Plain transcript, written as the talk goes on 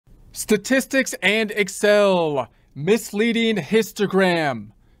Statistics and Excel. Misleading histogram.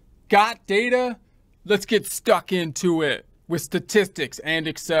 Got data? Let's get stuck into it with statistics and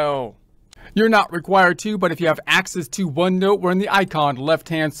Excel. You're not required to, but if you have access to OneNote, we're in the icon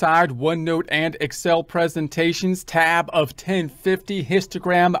left-hand side, OneNote and Excel presentations tab of 1050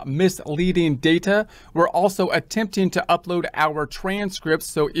 histogram misleading data. We're also attempting to upload our transcripts,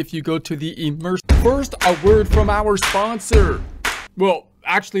 so if you go to the immerse. First, a word from our sponsor. Well,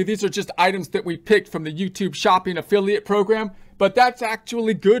 actually, these are just items that we picked from the YouTube shopping affiliate program, but that's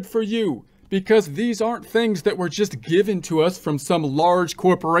actually good for you, because these aren't things that were just given to us from some large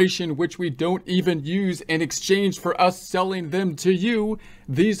corporation which we don't even use in exchange for us selling them to you.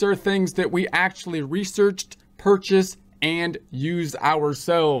 These are things that we actually researched, purchased, and use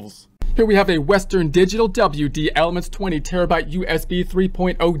ourselves. Here we have a Western Digital WD Elements 20 terabyte USB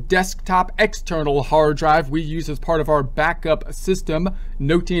 3.0 desktop external hard drive we use as part of our backup system,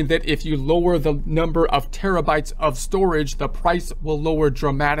 noting that if you lower the number of terabytes of storage, the price will lower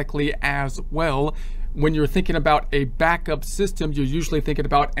dramatically as well. When you're thinking about a backup system, you're usually thinking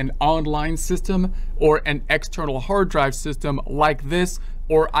about an online system or an external hard drive system like this,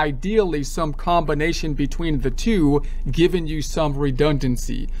 or ideally some combination between the two, giving you some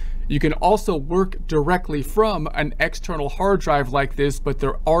redundancy. You can also work directly from an external hard drive like this, but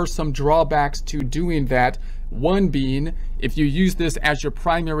there are some drawbacks to doing that. One being, if you use this as your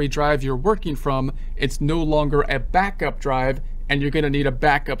primary drive you're working from, it's no longer a backup drive, and you're going to need a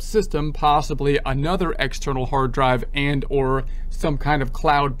backup system, possibly another external hard drive and or some kind of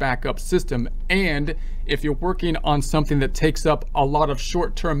cloud backup system. And if you're working on something that takes up a lot of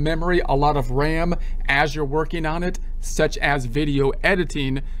short-term memory, a lot of RAM as you're working on it, such as video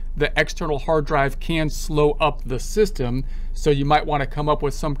editing, the external hard drive can slow up the system. So you might want to come up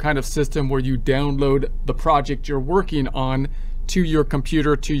with some kind of system where you download the project you're working on to your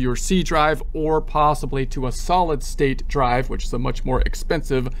computer, to your C drive, or possibly to a solid state drive, which is a much more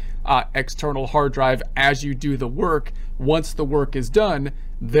expensive external hard drive as you do the work. Once the work is done,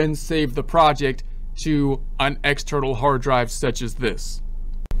 then save the project to an external hard drive such as this.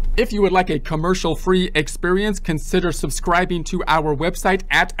 If you would like a commercial-free experience, consider subscribing to our website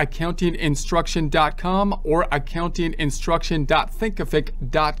at accountinginstruction.com or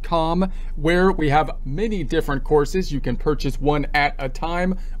accountinginstruction.thinkific.com, where we have many different courses. You can purchase one at a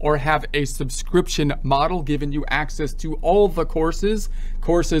time or have a subscription model giving you access to all the courses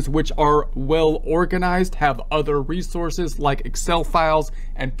which are well organized, have other resources like Excel files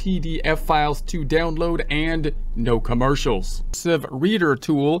and PDF files to download, and no commercials. Reader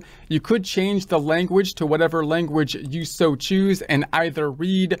tool. You could change the language to whatever language you so choose and either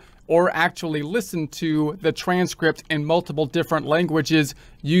read or actually listen to the transcript in multiple different languages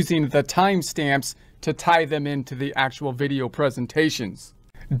using the timestamps to tie them into the actual video presentations.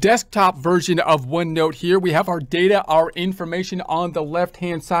 Desktop version of OneNote here. We have our data, our information on the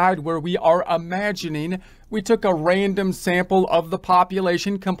left-hand side, where we are imagining we took a random sample of the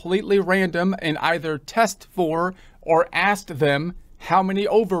population, completely random, and either test for or asked them how many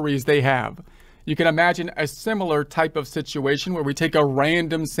ovaries they have. You can imagine a similar type of situation where we take a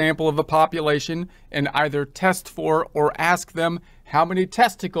random sample of the population and either test for or ask them how many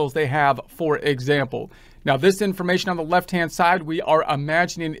testicles they have, for example. Now, this information on the left-hand side, we are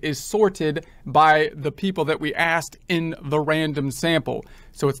imagining is sorted by the people that we asked in the random sample.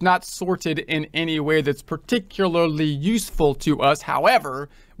 So it's not sorted in any way that's particularly useful to us. However,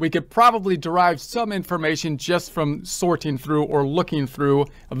 we could probably derive some information just from sorting through or looking through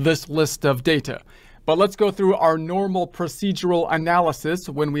this list of data. But let's go through our normal procedural analysis.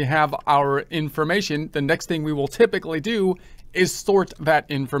 When we have our information, the next thing we will typically do is sort that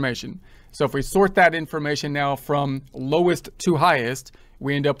information. So if we sort that information now from lowest to highest,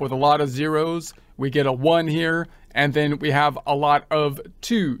 we end up with a lot of zeros. We get a 1 here, and then we have a lot of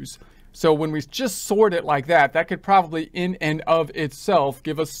 2s. So when we just sort it like that, that could probably in and of itself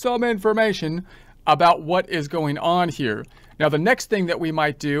give us some information about what is going on here. Now, the next thing that we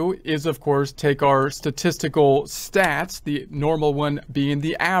might do is, of course, take our statistical stats, the normal one being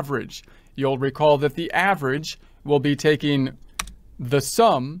the average. You'll recall that the average will be taking the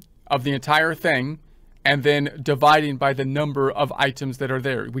sum of the entire thing and then dividing by the number of items that are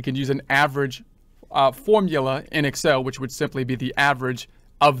there. We can use an average formula in Excel, which would simply be the average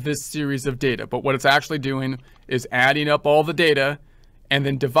of this series of data. But what it's actually doing is adding up all the data and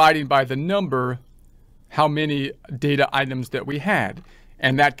then dividing by the number how many data items that we had.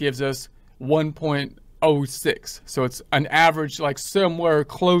 And that gives us 1.06. So it's an average like somewhere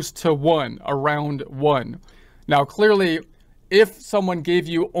close to 1, around 1. Now, clearly, if someone gave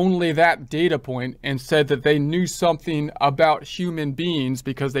you only that data point and said that they knew something about human beings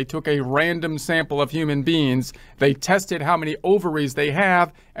because they took a random sample of human beings, they tested how many ovaries they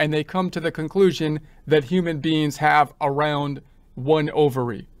have, and they come to the conclusion that human beings have around 1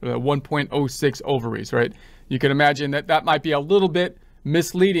 ovary, 1.06 ovaries, right? You can imagine that that might be a little bit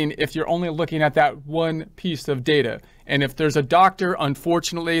misleading if you're only looking at that one piece of data. And if there's a doctor,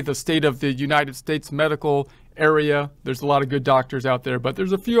 unfortunately, the state of the United States medical area, there's a lot of good doctors out there, but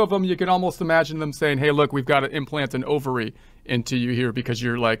there's a few of them, you can almost imagine them saying, hey, look, we've got to implant an ovary into you here because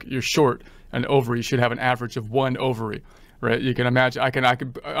you're short. An ovary should have an average of 1 ovary, right? You can imagine,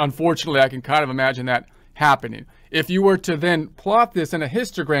 unfortunately, I can kind of imagine that happening. If you were to then plot this in a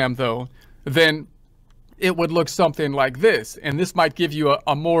histogram though, then it would look something like this. And this might give you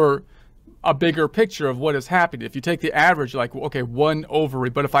a bigger picture of what is happening. If you take the average, like, okay, 1 ovary,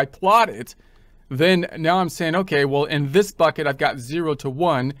 but if I plot it, then now I'm saying, okay, well, in this bucket, I've got 0 to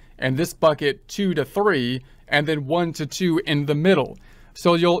 1, and this bucket 2 to 3, and then 1 to 2 in the middle.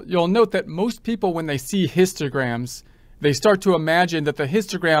 So you'll note that most people, when they see histograms, they start to imagine that the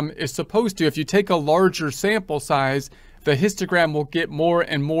histogram is supposed to, if you take a larger sample size, the histogram will get more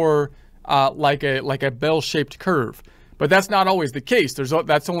and more like a bell-shaped curve. But that's not always the case.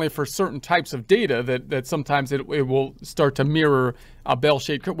 That's only for certain types of data that sometimes it will start to mirror a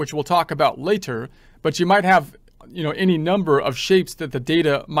bell-shaped curve, which we'll talk about later. But you might have, you know, any number of shapes that the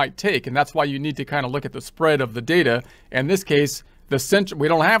data might take, and that's why you need to kind of look at the spread of the data. In this case, the center, we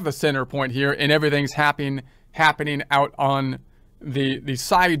don't have the center point here, and everything's happening out on the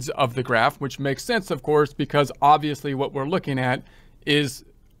sides of the graph, which makes sense, of course, because obviously what we're looking at is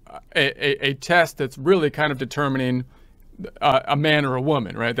a test that's really kind of determining a man or a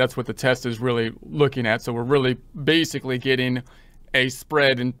woman, right? That's what the test is really looking at. So we're really basically getting a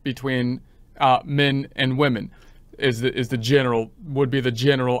spread in between men and women would be the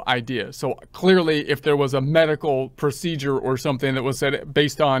general idea. So clearly, if there was a medical procedure or something that was said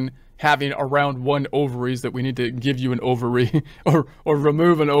based on having around 1 ovaries, that we need to give you an ovary or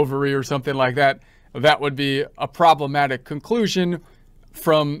remove an ovary or something like that, that would be a problematic conclusion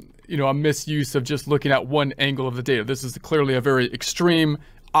from, you know, a misuse of just looking at one angle of the data. This is clearly a very extreme,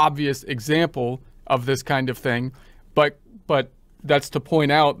 obvious example of this kind of thing, but that's to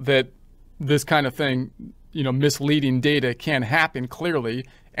point out that this kind of thing, you know, misleading data can happen clearly,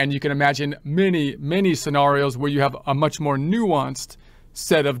 and you can imagine many scenarios where you have a much more nuanced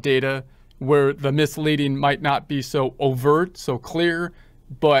set of data where the misleading might not be so overt, so clear,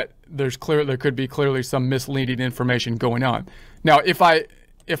 but there could be clearly some misleading information going on. Now, if I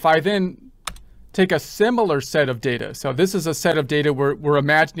then take a similar set of data, so this is a set of data where we're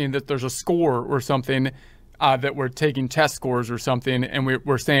imagining that there's a score or something, that we're taking test scores or something, and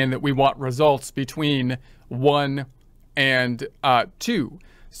we're saying that we want results between 1 and 2.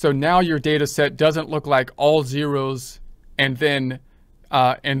 So now your data set doesn't look like all zeros and then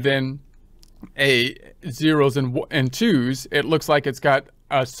a zeros and twos. It looks like it's got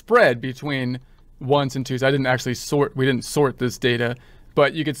a spread between 1s and 2s. We didn't sort this data,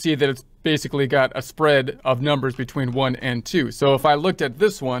 but you can see that it's basically got a spread of numbers between 1 and 2. So if I looked at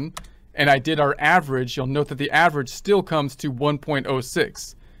this one and I did our average, you'll note that the average still comes to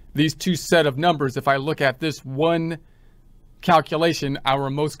 1.06. These two set of numbers, if I look at this one calculation, our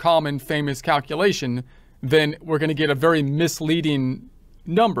most common famous calculation, then we're going to get a very misleading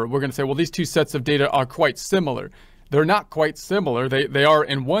number. We're going to say, well, these two sets of data are quite similar. They're not quite similar. They are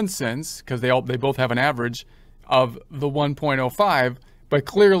in one sense, because they both have an average of the 1.05, but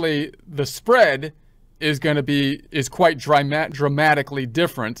clearly the spread is quite dramatically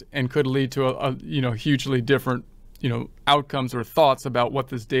different and could lead to a hugely different, outcomes or thoughts about what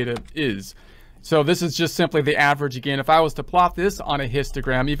this data is. So this is just simply the average again. If I was to plot this on a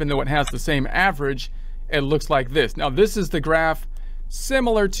histogram, even though it has the same average, it looks like this. Now this is the graph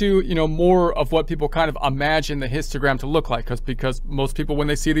similar to, more of what people kind of imagine the histogram to look like, because most people, when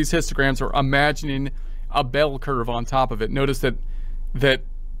they see these histograms, are imagining a bell curve on top of it. Notice that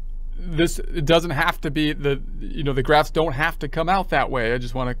it doesn't have to be, the graphs don't have to come out that way. I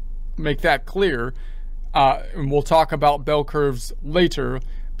just want to make that clear. And we'll talk about bell curves later.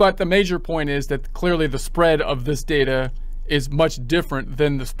 But the major point is that clearly the spread of this data is much different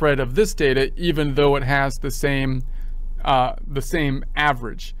than the spread of this data, even though it has the same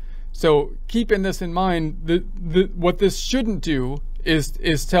average. So keeping this in mind, what this shouldn't do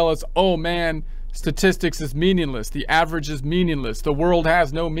is tell us, oh man, statistics is meaningless, the average is meaningless, the world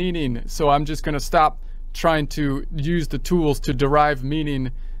has no meaning, so I'm just going to stop trying to use the tools to derive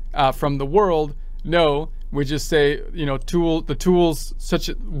meaning from the world. No, we just say, the tools such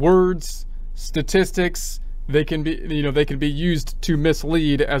as words, statistics, they can be, they can be used to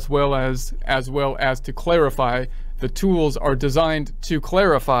mislead as well as to clarify. The tools are designed to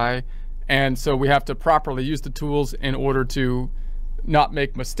clarify, and so we have to properly use the tools in order to not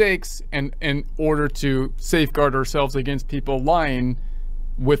make mistakes and in order to safeguard ourselves against people lying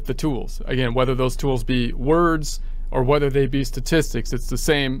with the tools. Again, whether those tools be words or whether they be statistics, it's the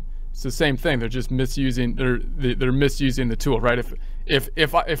same thing. They're just misusing, they're misusing the tool, right?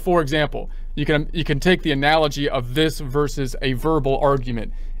 If for example, you can take the analogy of this versus a verbal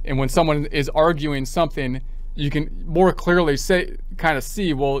argument, and when someone is arguing something, you can more clearly kind of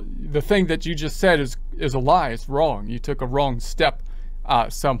see, well, the thing that you just said is a lie. It's wrong. You took a wrong step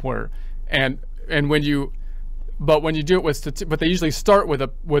somewhere, and when you do it with but they usually start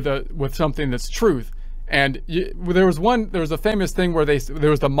with something that's truth. And there was a famous thing where there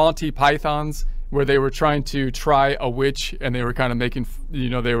was the Monty Pythons, where they were trying to try a witch, and they were kind of making,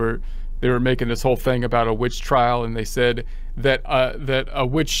 they were making this whole thing about a witch trial, and they said that a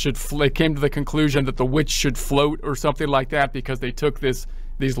witch they came to the conclusion that the witch should float or something like that, because they took these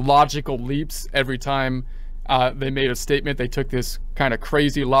logical leaps every time they made a statement. They took this kind of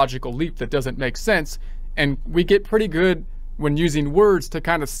crazy logical leap that doesn't make sense, and we get pretty good when using words to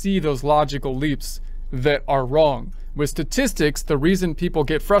kind of see those logical leaps that are wrong. With statistics, the reason people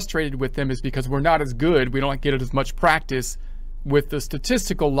get frustrated with them is because we're not as good, we don't get as much practice with the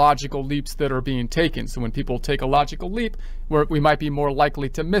statistical logical leaps that are being taken. So when people take a logical leap, we might be more likely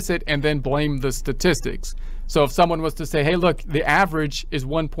to miss it and then blame the statistics. So if someone was to say, hey, look, the average is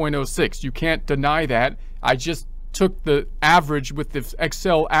 1.06, you can't deny that. I just took the average with the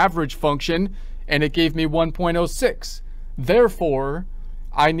Excel average function and it gave me 1.06. Therefore,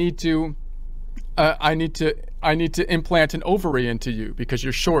 I need to implant an ovary into you because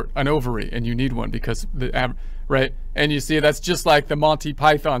you're short an ovary and you need one because right? And you see, that's just like the Monty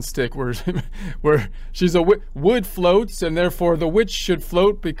Python stick where she's wood floats, and therefore the witch should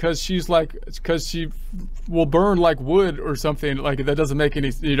float because she will burn like wood or something. Like, that doesn't make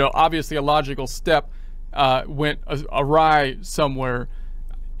any, obviously a logical step went awry somewhere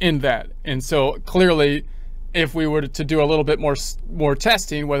in that. And so clearly, if we were to do a little bit more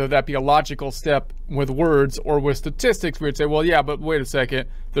testing, whether that be a logical step with words or with statistics, we would say, well, yeah, but wait a second,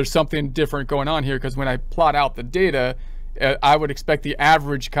 there's something different going on here, because when I plot out the data, I would expect the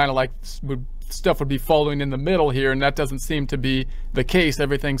average kind of like stuff would be following in the middle here, and that doesn't seem to be the case.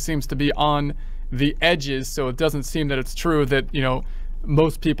 Everything seems to be on the edges, so it doesn't seem that it's true that,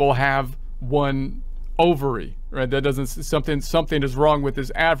 most people have one ovary, right? That doesn't, something is wrong with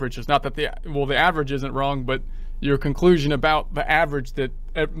this average. It's not that the average isn't wrong, but your conclusion about the average that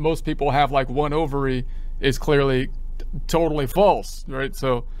most people have like one ovary is clearly totally false, right?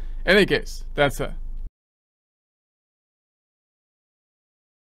 So in any case, that's